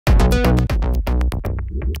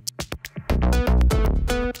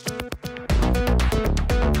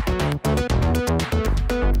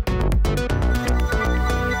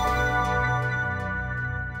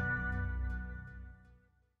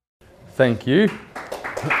Thank you.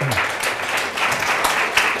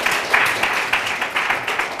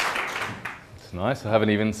 It's nice. I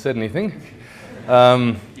haven't even said anything.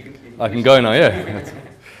 I can go now, yeah.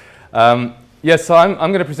 Yes, so I'm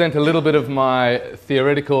going to present a little bit of my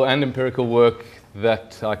theoretical and empirical work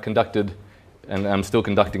that I conducted and I'm still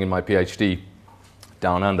conducting in my PhD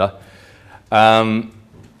down under.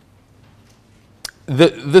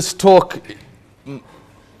 This talk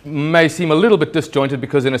may seem a little bit disjointed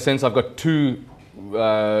because in a sense I've got two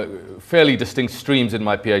fairly distinct streams in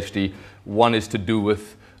my PhD. One is to do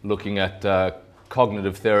with looking at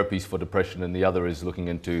cognitive therapies for depression, and the other is looking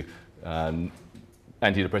into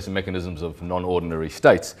antidepressant mechanisms of non-ordinary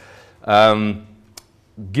states.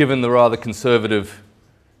 Given the rather conservative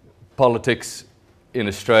politics in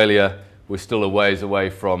Australia, we're still a ways away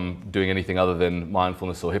from doing anything other than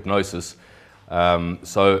mindfulness or hypnosis.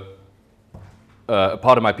 A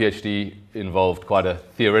part of my PhD involved quite a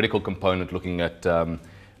theoretical component, looking at a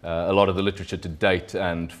lot of the literature to date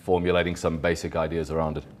and formulating some basic ideas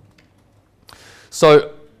around it.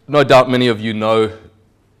 So, no doubt many of you know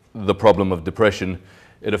the problem of depression.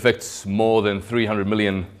 It affects more than 300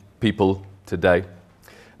 million people today.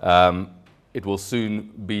 It will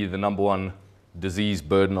soon be the #1 disease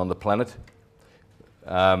burden on the planet.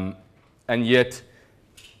 And yet,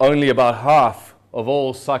 only about half of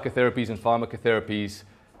all psychotherapies and pharmacotherapies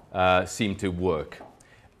seem to work.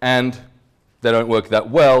 And they don't work that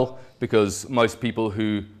well because most people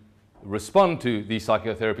who respond to these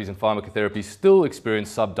psychotherapies and pharmacotherapies still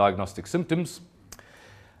experience subdiagnostic symptoms.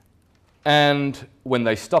 And when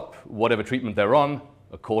they stop whatever treatment they're on,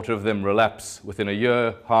 a quarter of them relapse within a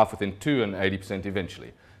year, half within 2, and 80%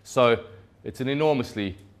 eventually. So it's an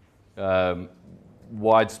enormously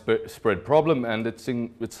widespread problem, and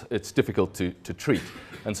it's difficult to treat.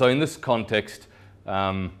 And so in this context,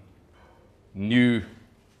 new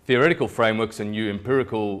theoretical frameworks and new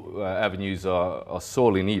empirical avenues are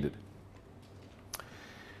sorely needed.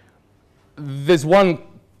 There's one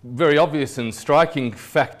very obvious and striking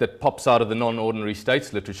fact that pops out of the non-ordinary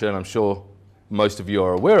states literature, and I'm sure most of you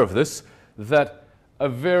are aware of this, that a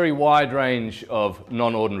very wide range of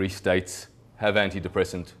non-ordinary states have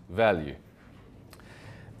antidepressant value.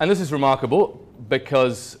 And this is remarkable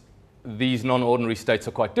because these non-ordinary states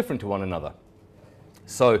are quite different to one another.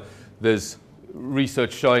 So there's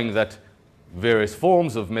research showing that various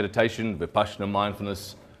forms of meditation, Vipassana,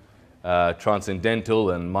 mindfulness,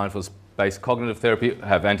 transcendental and mindfulness-based cognitive therapy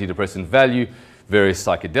have antidepressant value. Various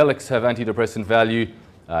psychedelics have antidepressant value.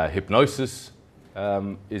 Hypnosis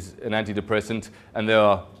is an antidepressant, and there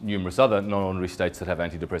are numerous other non-ordinary states that have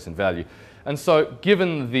antidepressant value. And so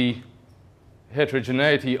given the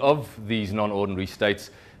heterogeneity of these non-ordinary states,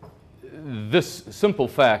 this simple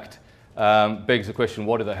fact begs the question,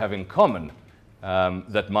 what do they have in common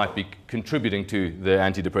that might be contributing to their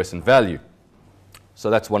antidepressant value? So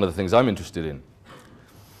that's one of the things I'm interested in.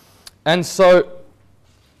 And so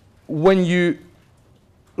when you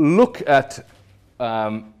look at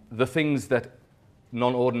the things that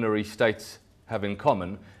non-ordinary states have in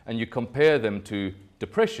common and you compare them to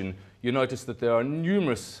depression, you notice that there are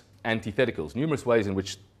numerous antitheticals, numerous ways in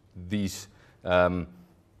which these can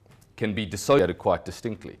be dissociated quite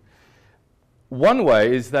distinctly. One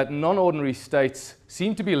way is that non-ordinary states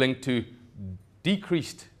seem to be linked to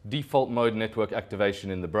decreased default mode network activation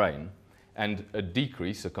in the brain and a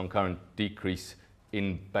concurrent decrease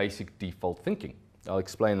in basic default thinking. I'll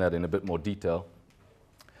explain that in a bit more detail.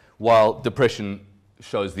 While depression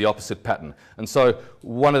shows the opposite pattern. And so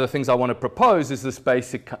one of the things I want to propose is this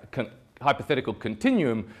basic hypothetical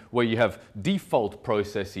continuum where you have default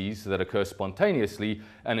processes that occur spontaneously,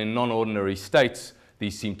 and in non-ordinary states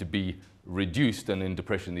these seem to be reduced, and in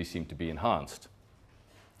depression these seem to be enhanced.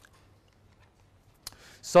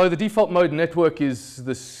 So the default mode network is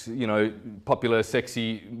this, popular,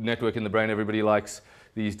 sexy network in the brain everybody likes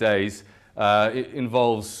these days. It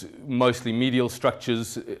involves mostly medial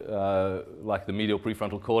structures like the medial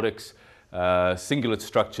prefrontal cortex, cingulate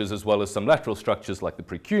structures, as well as some lateral structures like the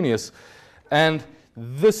precuneus. And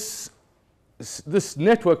this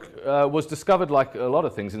network was discovered, like a lot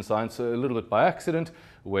of things in science, a little bit by accident,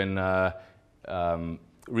 when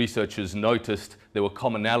researchers noticed there were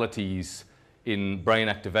commonalities in brain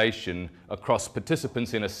activation across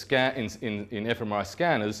participants in fMRI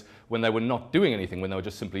scanners when they were not doing anything, when they were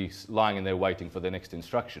just simply lying in there waiting for their next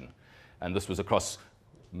instruction. And this was across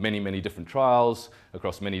many, many different trials,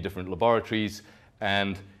 across many different laboratories,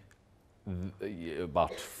 and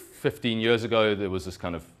about 15 years ago, there was this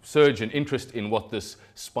kind of surge in interest in what this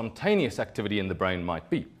spontaneous activity in the brain might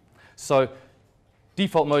be. So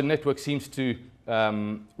default mode network seems to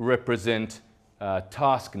represent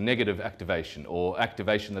task negative activation, or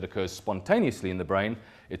activation that occurs spontaneously in the brain.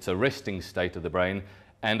 It's a resting state of the brain,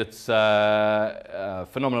 and it's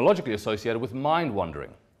phenomenologically associated with mind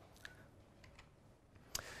wandering.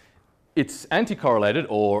 It's anti-correlated,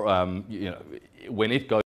 or when it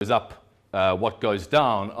goes up, what goes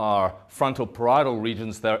down are frontal parietal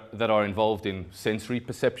regions that are involved in sensory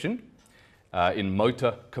perception, in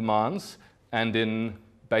motor commands, and in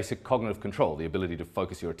basic cognitive control, the ability to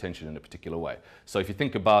focus your attention in a particular way. So if you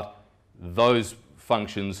think about those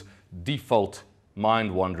functions, default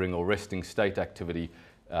mind wandering or resting state activity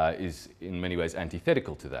is in many ways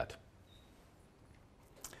antithetical to that.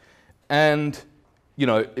 And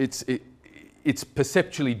it's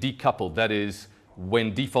perceptually decoupled. That is,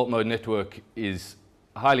 when default mode network is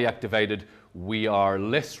highly activated, we are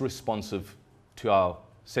less responsive to our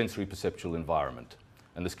sensory perceptual environment.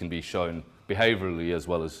 And this can be shown behaviorally as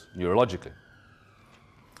well as neurologically.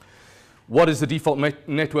 What is the default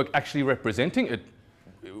network actually representing?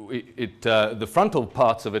 The frontal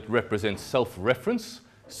parts of it represent self-reference,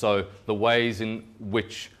 so the ways in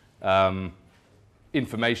which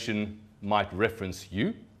information might reference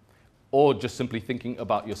you, or just simply thinking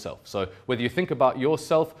about yourself. So whether you think about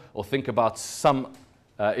yourself or think about some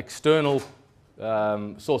external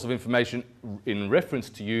source of information in reference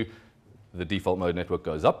to you, the default mode network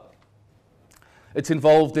goes up. It's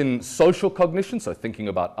involved in social cognition, so thinking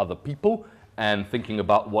about other people and thinking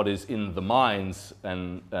about what is in the minds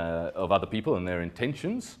and, of other people and their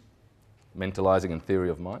intentions, mentalizing and theory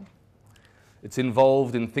of mind. It's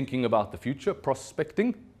involved in thinking about the future,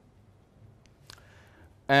 prospecting.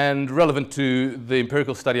 And relevant to the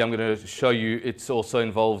empirical study I'm going to show you, it's also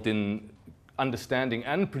involved in understanding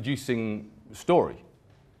and producing story,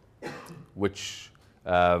 which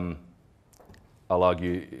I'll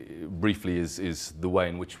argue briefly is the way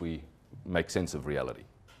in which we make sense of reality.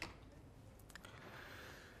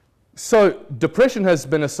 So depression has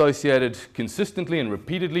been associated consistently and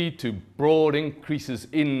repeatedly to broad increases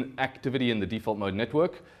in activity in the default mode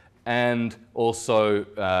network, and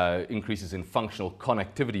also increases in functional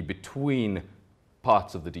connectivity between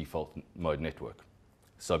parts of the default mode network.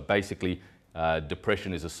 So basically,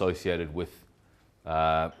 depression is associated with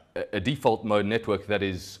a default mode network that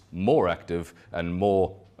is more active and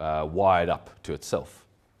more wired up to itself.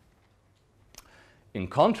 In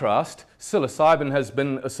contrast, psilocybin has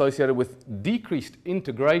been associated with decreased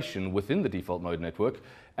integration within the default mode network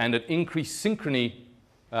and an increased synchrony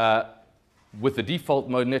with the default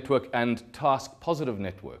mode network and task-positive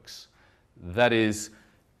networks. That is,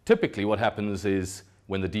 typically what happens is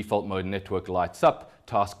when the default mode network lights up,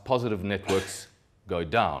 task-positive networks go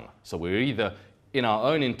down. So we're either in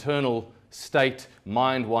our own internal state,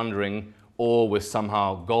 mind-wandering, or we're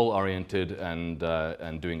somehow goal-oriented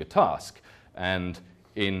and doing a task. And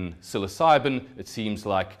in psilocybin, it seems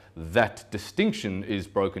like that distinction is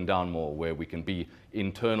broken down more, where we can be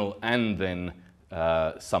internal and then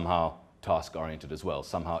somehow task-oriented as well,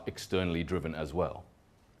 somehow externally driven as well.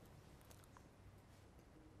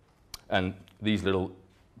 And these little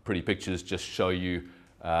pretty pictures just show you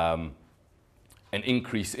an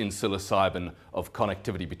increase in psilocybin of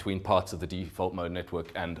connectivity between parts of the default mode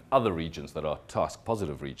network and other regions that are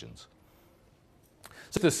task-positive regions.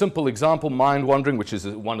 So just a simple example, mind wandering, which is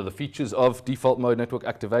one of the features of default mode network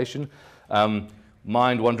activation.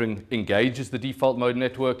 Mind wandering engages the default mode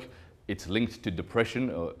network. It's linked to depression.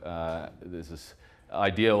 There's this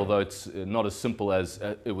idea, although it's not as simple as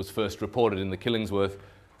it was first reported in the Killingsworth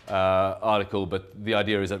article, but the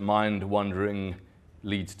idea is that mind wandering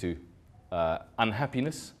leads to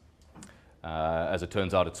unhappiness. As it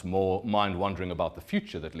turns out, it's more mind wandering about the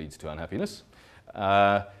future that leads to unhappiness.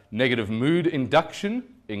 Negative mood induction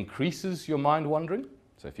increases your mind wandering.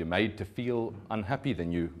 So if you're made to feel unhappy,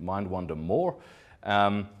 then you mind wander more.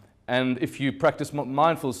 And if you practice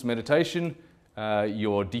mindfulness meditation,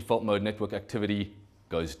 your default mode network activity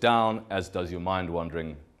goes down, as does your mind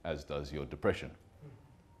wandering, as does your depression.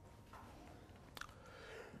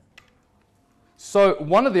 So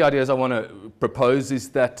one of the ideas I want to propose is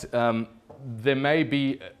that there may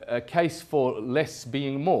be a case for less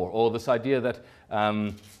being more, or this idea that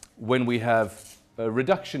when we have a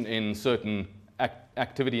reduction in certain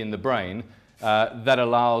activity in the brain, that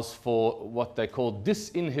allows for what they call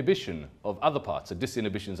disinhibition of other parts. So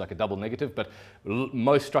disinhibition is like a double negative, but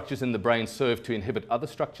most structures in the brain serve to inhibit other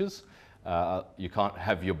structures. You can't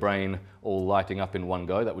have your brain all lighting up in one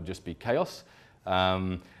go. That would just be chaos.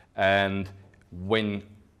 And when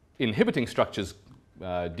inhibiting structures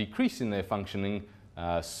decrease in their functioning,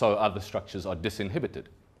 so other structures are disinhibited.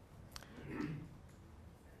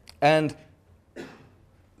 And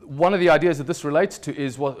one of the ideas that this relates to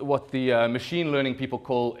is what the machine learning people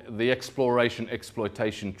call the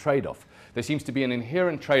exploration-exploitation trade-off. There seems to be an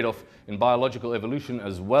inherent trade-off in biological evolution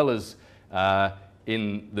as well as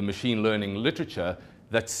in the machine learning literature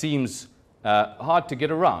that seems hard to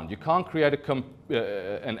get around. You can't create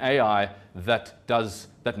an AI that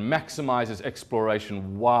maximizes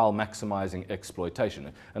exploration while maximizing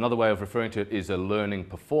exploitation. Another way of referring to it is a learning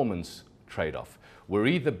performance trade-off. We're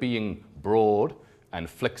either being broad and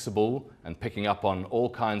flexible and picking up on all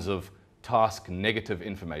kinds of task negative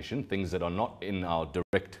information, things that are not in our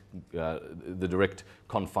the direct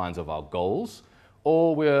confines of our goals,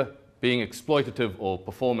 or we're being exploitative or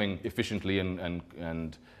performing efficiently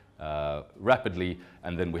and rapidly,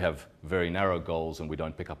 and then we have very narrow goals and we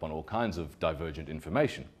don't pick up on all kinds of divergent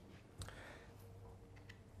information.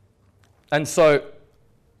 And so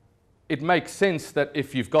it makes sense that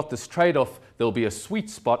if you've got this trade-off, there'll be a sweet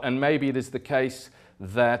spot, and maybe it is the case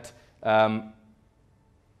that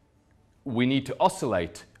we need to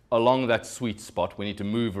oscillate along that sweet spot. We need to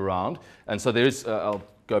move around. And so there is, I'll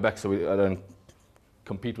go back so I don't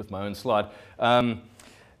compete with my own slide.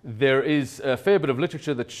 There is a fair bit of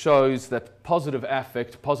literature that shows that positive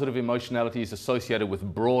affect, positive emotionality is associated with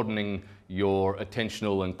broadening your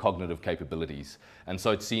attentional and cognitive capabilities. And so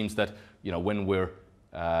it seems that, you know, when we're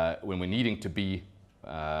needing to be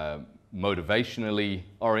motivationally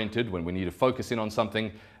oriented, when we need to focus in on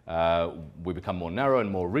something, we become more narrow and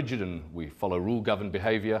more rigid, and we follow rule-governed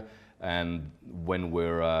behavior. And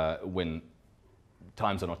when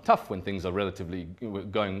times are not tough, when things are relatively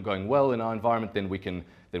going well in our environment, then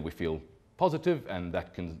we feel positive, and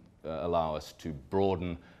that can allow us to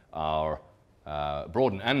broaden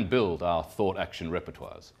and build our thought-action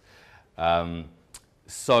repertoires.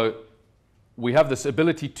 So we have this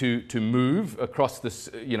ability to move across this,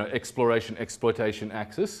 you know, exploration-exploitation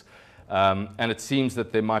axis, and it seems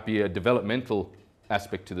that there might be a developmental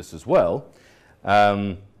aspect to this as well.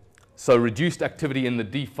 So reduced activity in the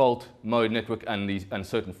default mode network and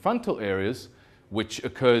certain frontal areas, which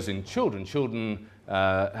occurs in children. Children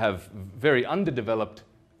have very underdeveloped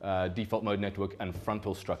default mode network and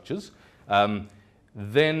frontal structures.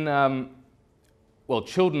 Well,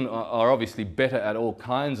 children are obviously better at all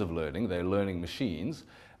kinds of learning. They're learning machines,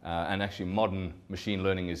 and actually modern machine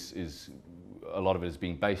learning is a lot of it is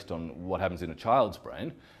being based on what happens in a child's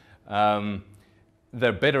brain.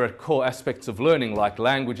 They're better at core aspects of learning like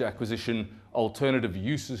language acquisition, alternative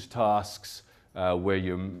uses tasks, where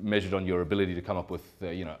you're measured on your ability to come up with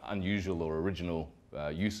you know, unusual or original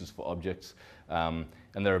uses for objects. And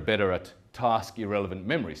they're better at task-irrelevant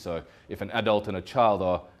memory. So if an adult and a child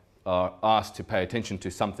are asked to pay attention to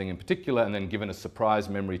something in particular and then given a surprise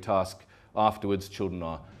memory task afterwards,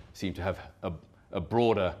 children seem to have a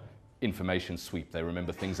broader information sweep. They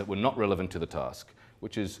remember things that were not relevant to the task,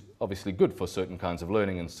 which is obviously good for certain kinds of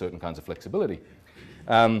learning and certain kinds of flexibility.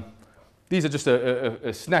 These are just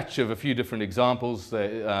a snatch of a few different examples.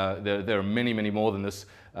 There are many, many more than this.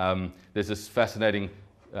 There's this fascinating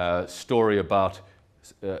story about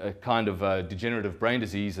a kind of degenerative brain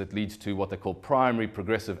disease that leads to what they call primary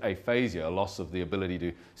progressive aphasia, a loss of the ability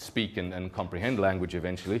to speak and comprehend language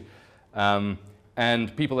eventually.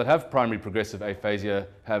 And people that have primary progressive aphasia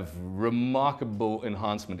have remarkable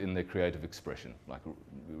enhancement in their creative expression, like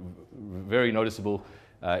very noticeable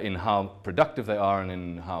in how productive they are and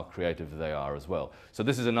in how creative they are as well. So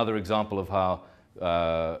this is another example of how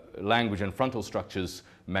language and frontal structures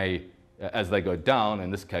may, as they go down,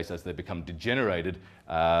 in this case as they become degenerated,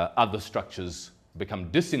 other structures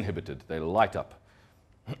become disinhibited, they light up.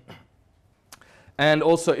 And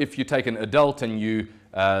also if you take an adult and you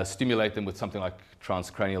stimulate them with something like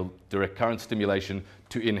transcranial direct current stimulation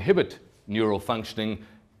to inhibit neural functioning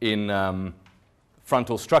in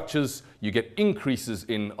frontal structures, you get increases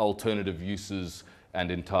in alternative uses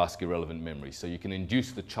and in task-irrelevant memory. So you can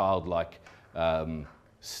induce the childlike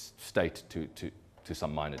state to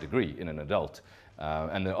some minor degree in an adult.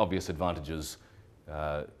 And the obvious advantages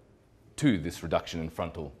to this reduction in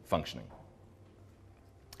frontal functioning.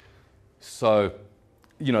 So,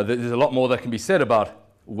 you know, there's a lot more that can be said about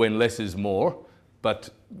when less is more,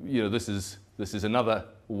 but you know, this is another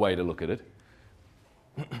way to look at it.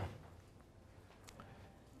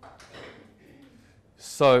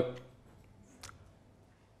 So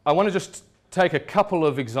I want to just take a couple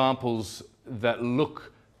of examples that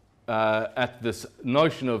look at this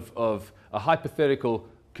notion of a hypothetical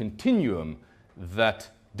continuum that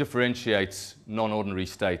differentiates non-ordinary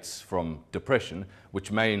states from depression,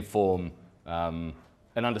 which may inform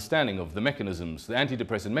an understanding of the mechanisms, the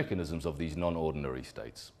antidepressant mechanisms of these non-ordinary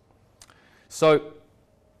states. So,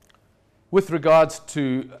 with regards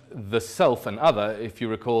to the self and other, if you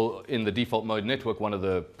recall, in the default mode network, one of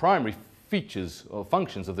the primary features or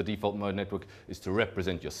functions of the default mode network is to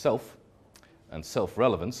represent yourself and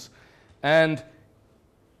self-relevance. And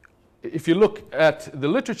if you look at the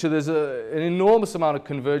literature, there's an enormous amount of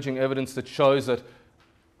converging evidence that shows that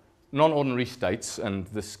non-ordinary states, and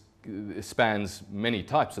this spans many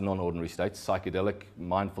types of non-ordinary states, psychedelic,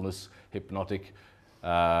 mindfulness, hypnotic,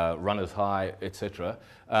 runner's high, etc.,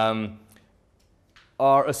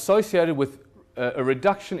 are associated with a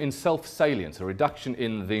reduction in self-salience, a reduction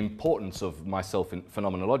in the importance of myself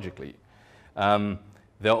phenomenologically.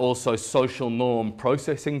 There are also social norm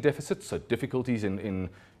processing deficits, so difficulties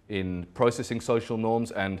in processing social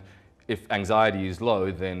norms, and if anxiety is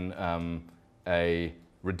low, then a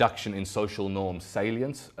reduction in social norm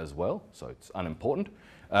salience as well, so it's unimportant.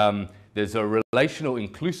 There's a relational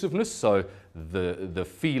inclusiveness, so the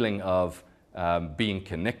feeling of being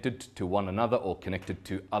connected to one another or connected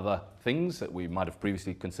to other things that we might have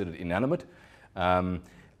previously considered inanimate.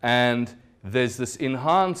 And there's this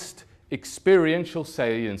enhanced experiential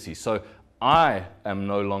saliency. So I am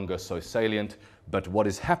no longer so salient, but what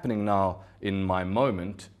is happening now in my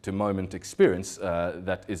moment-to-moment experience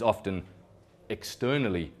that is often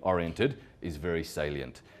externally oriented is very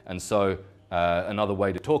salient. And so another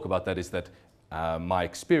way to talk about that is that my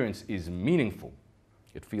experience is meaningful.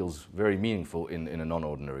 It feels very meaningful in a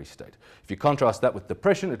non-ordinary state. If you contrast that with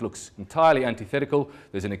depression, it looks entirely antithetical.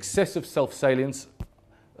 There's an excessive self-salience.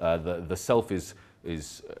 The self is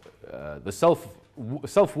the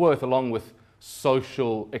self-worth along with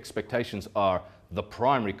social expectations are the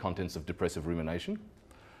primary contents of depressive rumination.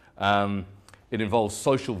 It involves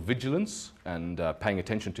social vigilance and paying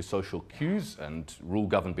attention to social cues and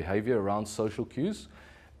rule-governed behavior around social cues.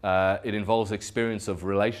 It involves experience of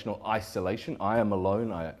relational isolation. I am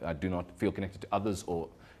alone. I do not feel connected to others or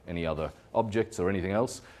any other objects or anything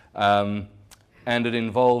else. And it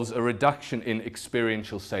involves a reduction in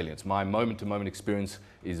experiential salience. My moment-to-moment experience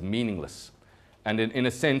is meaningless. And in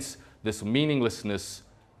a sense, this meaninglessness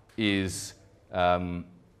is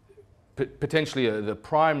potentially the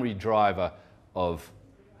primary driver of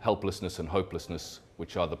helplessness and hopelessness,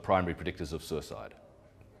 which are the primary predictors of suicide.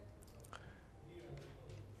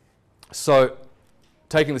 So,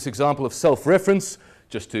 taking this example of self-reference,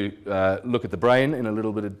 just to look at the brain in a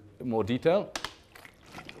little bit more detail,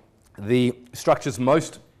 the structures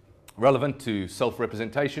most relevant to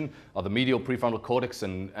self-representation are the medial prefrontal cortex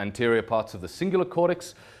and anterior parts of the cingulate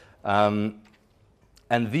cortex.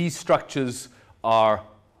 And these structures are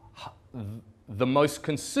the most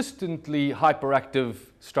consistently hyperactive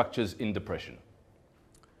structures in depression.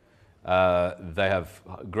 They have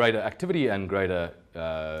greater activity and greater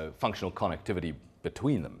functional connectivity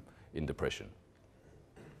between them in depression.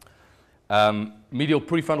 Medial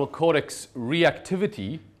prefrontal cortex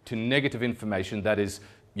reactivity to negative information, that is,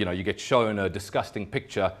 you get shown a disgusting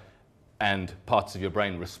picture and parts of your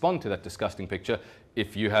brain respond to that disgusting picture.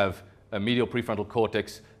 If you have a medial prefrontal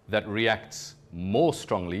cortex that reacts more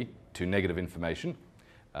strongly to negative information,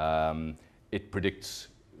 it predicts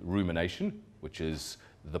rumination, which is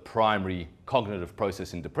the primary cognitive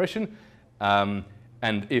process in depression.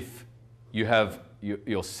 And if you have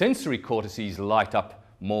your sensory cortices light up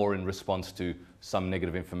more in response to some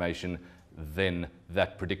negative information, then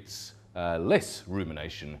that predicts less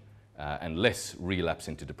rumination and less relapse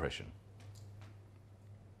into depression.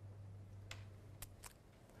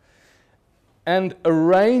 And a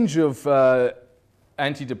range of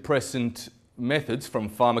antidepressant methods, from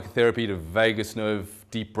pharmacotherapy to vagus nerve,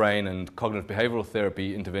 deep brain, and cognitive behavioral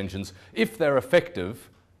therapy interventions, if they're effective,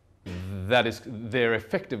 that is, their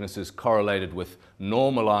effectiveness is correlated with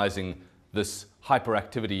normalizing this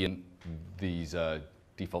hyperactivity in these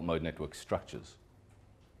default mode network structures.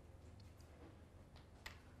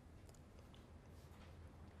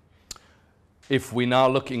 If we now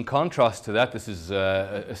look in contrast to that, this is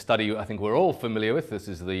a study I think we're all familiar with. This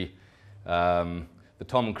is the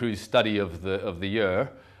Tom Cruise study of the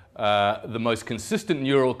year. The most consistent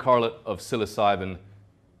neural correlate of psilocybin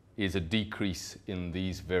is a decrease in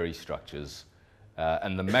these very structures.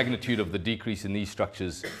 And the magnitude of the decrease in these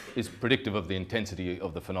structures is predictive of the intensity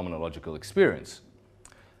of the phenomenological experience.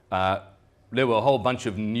 There were a whole bunch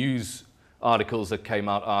of news articles that came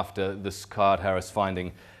out after this Card-Harris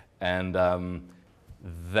finding, and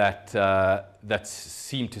that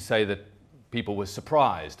seemed to say that people were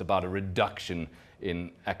surprised about a reduction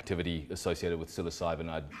in activity associated with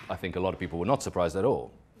psilocybin. I think a lot of people were not surprised at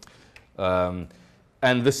all.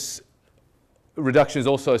 And this reduction is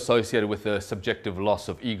also associated with a subjective loss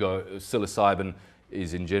of ego. Psilocybin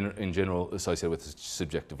is in general associated with a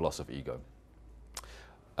subjective loss of ego.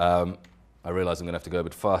 I realize I'm going to have to go a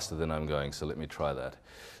bit faster than I'm going, so let me try that.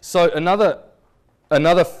 So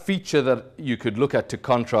another feature that you could look at to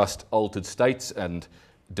contrast altered states and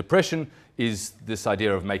depression is this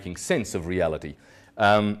idea of making sense of reality.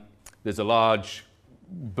 There's a large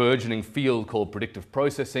burgeoning field called predictive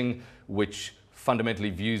processing, which fundamentally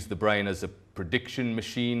views the brain as a prediction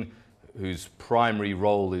machine whose primary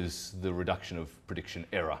role is the reduction of prediction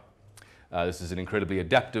error. This is an incredibly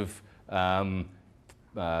adaptive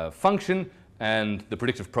function, and the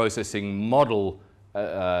predictive processing model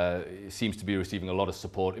seems to be receiving a lot of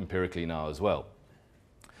support empirically now as well.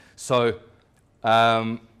 So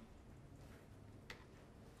on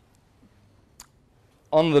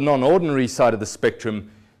the non-ordinary side of the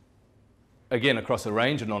spectrum, again across a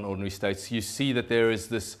range of non-ordinary states, you see that there is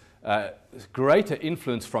this greater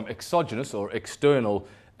influence from exogenous or external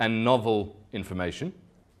and novel information.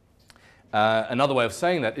 Another way of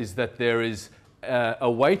saying that is that there is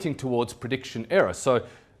a weighting towards prediction error. So,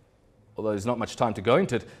 although there's not much time to go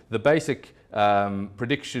into it, the basic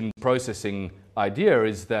prediction processing idea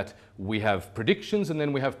is that we have predictions and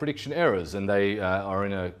then we have prediction errors, and they are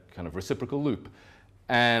in a kind of reciprocal loop.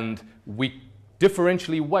 And we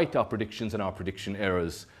differentially weight our predictions and our prediction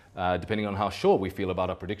errors depending on how sure we feel about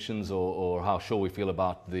our predictions or how sure we feel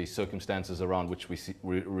about the circumstances around which we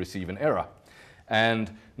receive an error.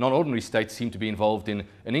 And non-ordinary states seem to be involved in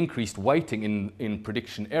an increased weighting in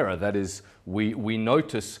prediction error. That is, we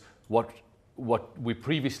notice what we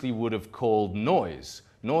previously would have called noise.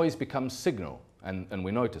 Noise becomes signal, and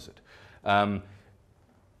we notice it.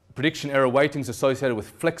 Prediction error weighting is associated with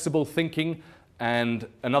flexible thinking, and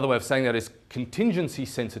another way of saying that is contingency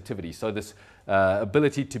sensitivity. So this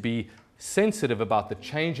ability to be sensitive about the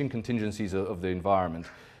changing contingencies of the environment.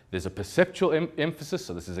 There's a perceptual emphasis,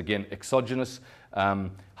 so this is again exogenous.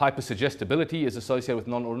 Hypersuggestibility is associated with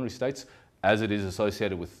non-ordinary states, as it is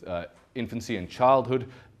associated with infancy and childhood.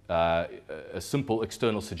 A simple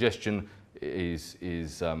external suggestion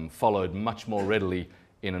is followed much more readily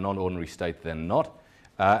in a non-ordinary state than not.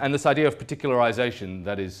 And this idea of particularization,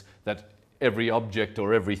 that is, that every object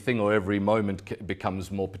or everything or every moment becomes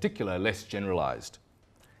more particular, less generalized.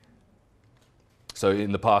 So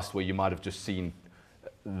in the past, where you might have just seen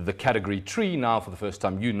the category tree, now for the first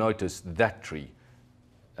time you notice that tree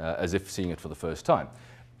as if seeing it for the first time.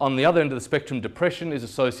 On the other end of the spectrum, depression is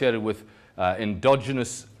associated with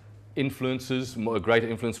endogenous influences, a greater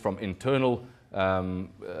influence from internal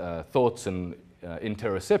thoughts and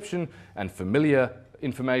interoception and familiar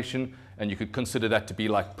information, and you could consider that to be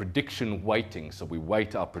like prediction weighting. So we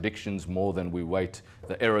weight our predictions more than we weight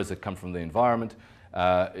the errors that come from the environment.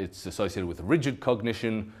 It's associated with rigid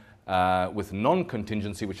cognition, with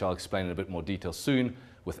non-contingency, which I'll explain in a bit more detail soon,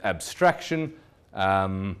 with abstraction.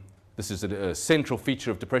 This is a central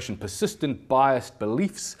feature of depression, persistent biased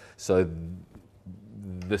beliefs. So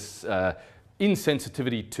this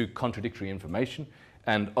insensitivity to contradictory information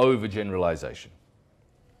and overgeneralization.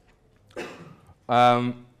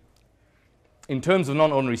 In terms of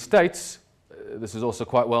non-ordinary states, this is also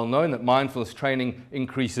quite well known that mindfulness training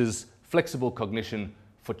increases flexible cognition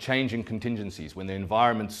for changing contingencies. When the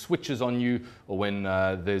environment switches on you, or when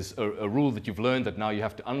there's a rule that you've learned that now you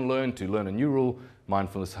have to unlearn to learn a new rule,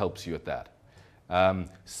 mindfulness helps you at that.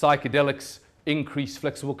 Psychedelics increase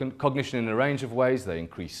flexible cognition in a range of ways. They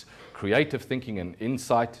increase creative thinking and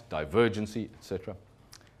insight, divergency, etc.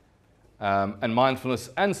 And mindfulness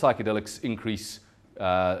and psychedelics increase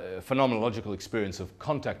phenomenological experience of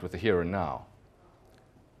contact with the here and now.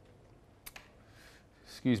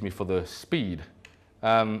 Excuse me for the speed.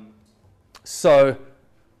 So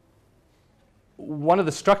one of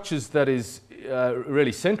the structures that is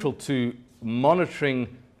really central to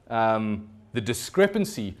monitoring the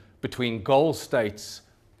discrepancy between goal states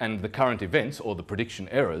and the current events, or the prediction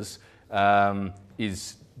errors,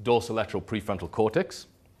 is dorsolateral prefrontal cortex.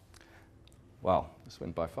 Wow, this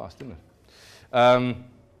went by fast, didn't it?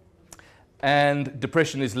 And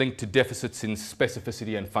depression is linked to deficits in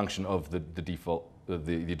specificity and function of the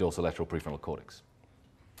dorsolateral prefrontal cortex.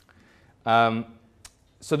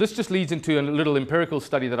 So this just leads into a little empirical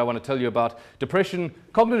study that I want to tell you about. Depression,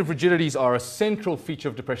 cognitive rigidities are a central feature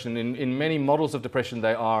of depression. In many models of depression,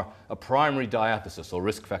 they are a primary diathesis or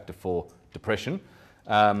risk factor for depression.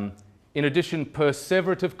 In addition,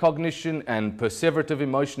 perseverative cognition and perseverative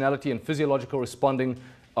emotionality and physiological responding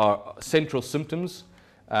are central symptoms.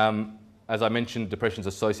 As I mentioned, depression is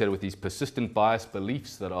associated with these persistent biased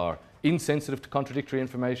beliefs that are insensitive to contradictory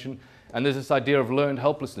information. And there's this idea of learned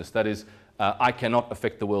helplessness, that is, I cannot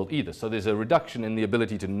affect the world either. So there's a reduction in the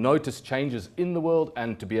ability to notice changes in the world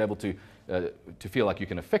and to be able to feel like you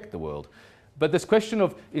can affect the world. But this question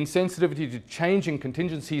of insensitivity to changing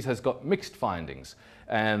contingencies has got mixed findings.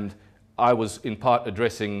 And I was in part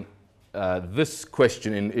addressing this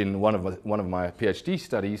question in one of my PhD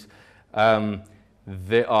studies.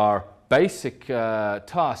 There are basic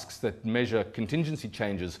tasks that measure contingency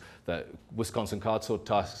changes. The Wisconsin card sort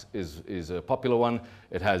task is a popular one.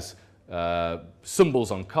 It has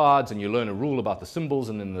symbols on cards, and you learn a rule about the symbols,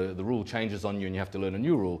 and then the rule changes on you and you have to learn a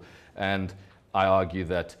new rule. And I argue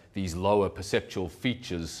that these lower perceptual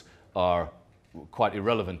features are quite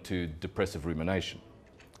irrelevant to depressive rumination.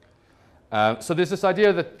 So there's this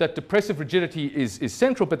idea that depressive rigidity is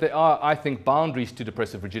central, but there are, I think, boundaries to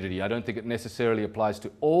depressive rigidity. I don't think it necessarily applies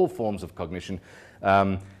to all forms of cognition.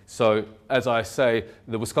 So as I say,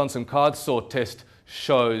 the Wisconsin card sort test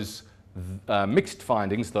shows mixed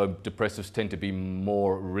findings, though depressives tend to be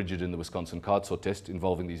more rigid in the Wisconsin card sort test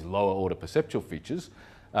involving these lower order perceptual features.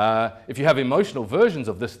 If you have emotional versions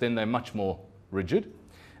of this, then they're much more rigid.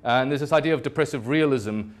 And there's this idea of depressive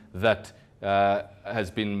realism that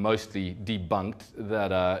has been mostly debunked,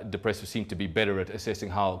 that depressives seem to be better at assessing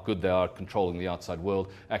how good they are at controlling the outside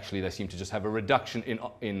world. Actually, they seem to just have a reduction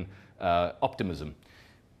in optimism.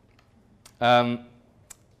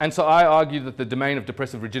 And so I argue that the domain of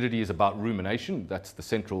depressive rigidity is about rumination. That's the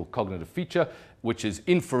central cognitive feature, which is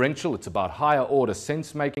inferential. It's about higher order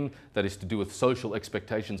sense making that is to do with social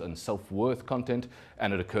expectations and self-worth content,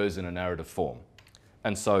 and it occurs in a narrative form.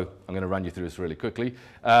 And so I'm going to run you through this really quickly.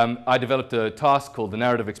 I developed a task called the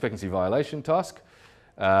narrative expectancy violation task,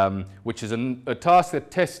 which is a task that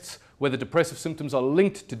tests whether depressive symptoms are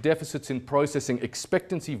linked to deficits in processing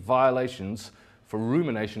expectancy violations for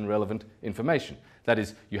rumination relevant information. That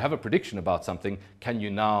is, you have a prediction about something, can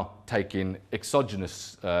you now take in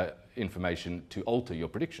exogenous information to alter your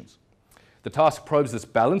predictions? The task probes this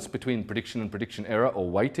balance between prediction and prediction error or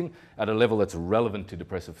weighting at a level that's relevant to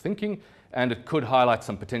depressive thinking, and it could highlight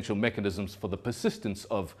some potential mechanisms for the persistence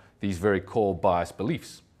of these very core bias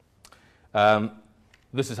beliefs.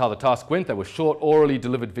 This is how the task went. They were short, orally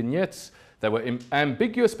delivered vignettes. They were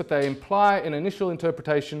ambiguous, but they imply an initial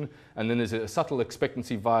interpretation, and then there's a subtle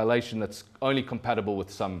expectancy violation that's only compatible with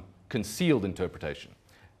some concealed interpretation.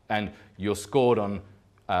 And you're scored on,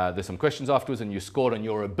 there's some questions afterwards, and you're scored on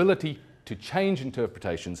your ability to change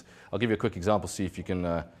interpretations. I'll give you a quick example, see if you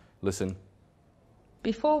can listen.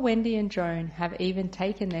 Before Wendy and Joan have even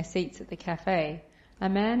taken their seats at the cafe, a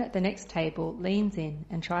man at the next table leans in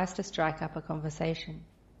and tries to strike up a conversation.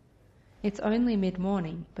 It's only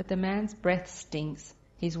mid-morning, but the man's breath stinks,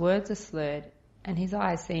 his words are slurred, and his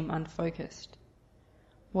eyes seem unfocused.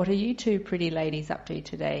 "What are you two pretty ladies up to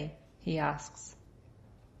today?" he asks.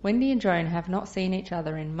 Wendy and Joan have not seen each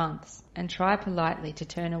other in months and try politely to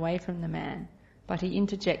turn away from the man, but he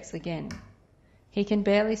interjects again. He can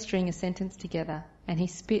barely string a sentence together, and he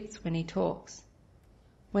spits when he talks.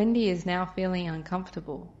 Wendy is now feeling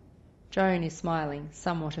uncomfortable. Joan is smiling,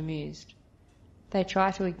 somewhat amused. They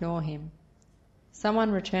try to ignore him.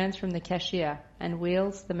 Someone returns from the cashier and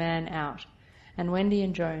wheels the man out, and Wendy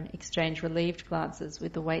and Joan exchange relieved glances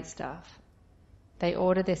with the waitstaff. They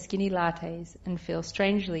order their skinny lattes and feel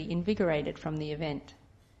strangely invigorated from the event.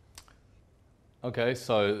 Okay,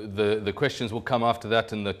 so the questions will come after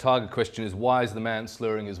that, and the target question is, why is the man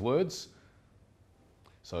slurring his words?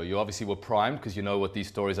 So you obviously were primed because you know what these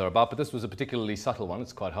stories are about, but this was a particularly subtle one.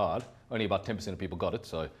 It's quite hard. Only about 10% of people got it,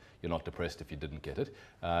 so you're not depressed if you didn't get it.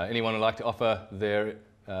 Anyone would like to offer their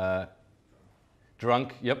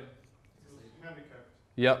drunk? Yep. Handicapped.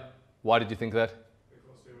 Yep. Why did you think that?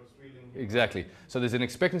 Because he was reading. Exactly. So there's an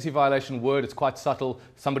expectancy violation word. It's quite subtle.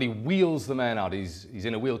 Somebody wheels the man out. He's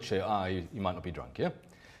in a wheelchair. You might not be drunk,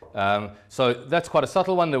 yeah? So that's quite a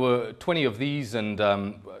subtle one. There were 20 of these, and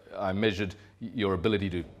I measured your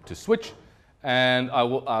ability to switch. And I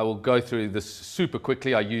will go through this super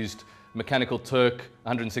quickly. I used Mechanical Turk,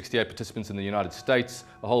 168 participants in the United States,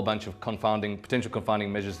 a whole bunch of potential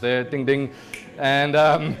confounding measures there, ding ding. And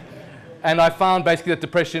I found basically that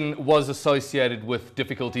depression was associated with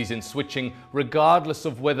difficulties in switching, regardless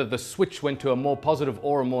of whether the switch went to a more positive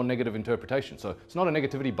or a more negative interpretation. So it's not a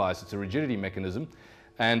negativity bias, it's a rigidity mechanism,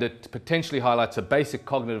 and it potentially highlights a basic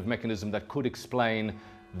cognitive mechanism that could explain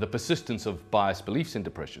the persistence of biased beliefs in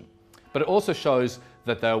depression. But it also shows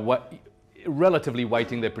that they're relatively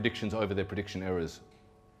weighting their predictions over their prediction errors.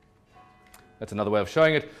 That's another way of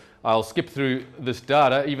showing it. I'll skip through this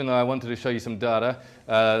data, even though I wanted to show you some data.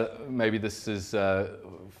 Maybe this is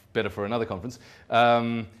better for another conference.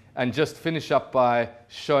 And just finish up by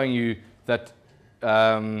showing you that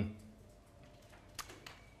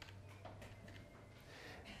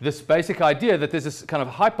this basic idea that there's this kind of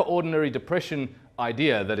hyperordinary depression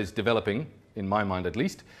idea that is developing, in my mind at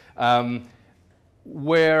least,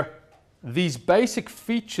 where these basic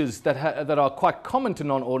features that are quite common to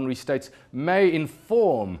non-ordinary states may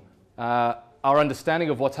inform our understanding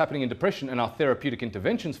of what's happening in depression and our therapeutic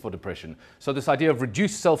interventions for depression. So this idea of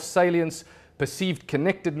reduced self-salience, perceived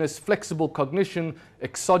connectedness, flexible cognition,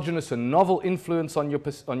 exogenous and novel influence on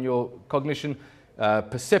your cognition,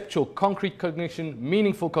 perceptual concrete cognition,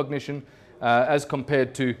 meaningful cognition, as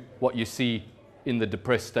compared to what you see in the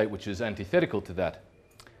depressed state, which is antithetical to that.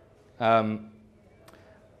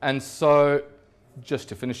 And so, just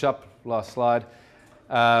to finish up, last slide,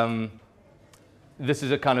 this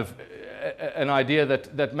is a kind of an idea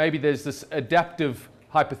that maybe there's this adaptive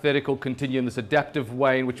hypothetical continuum, this adaptive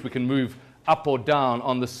way in which we can move up or down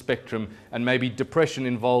on the spectrum, and maybe depression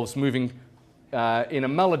involves moving in a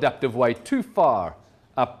maladaptive way too far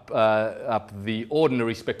up the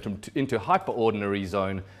ordinary spectrum into hyperordinary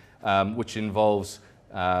zone, which involves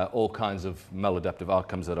all kinds of maladaptive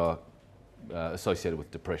outcomes that are associated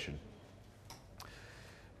with depression.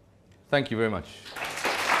 Thank you very much.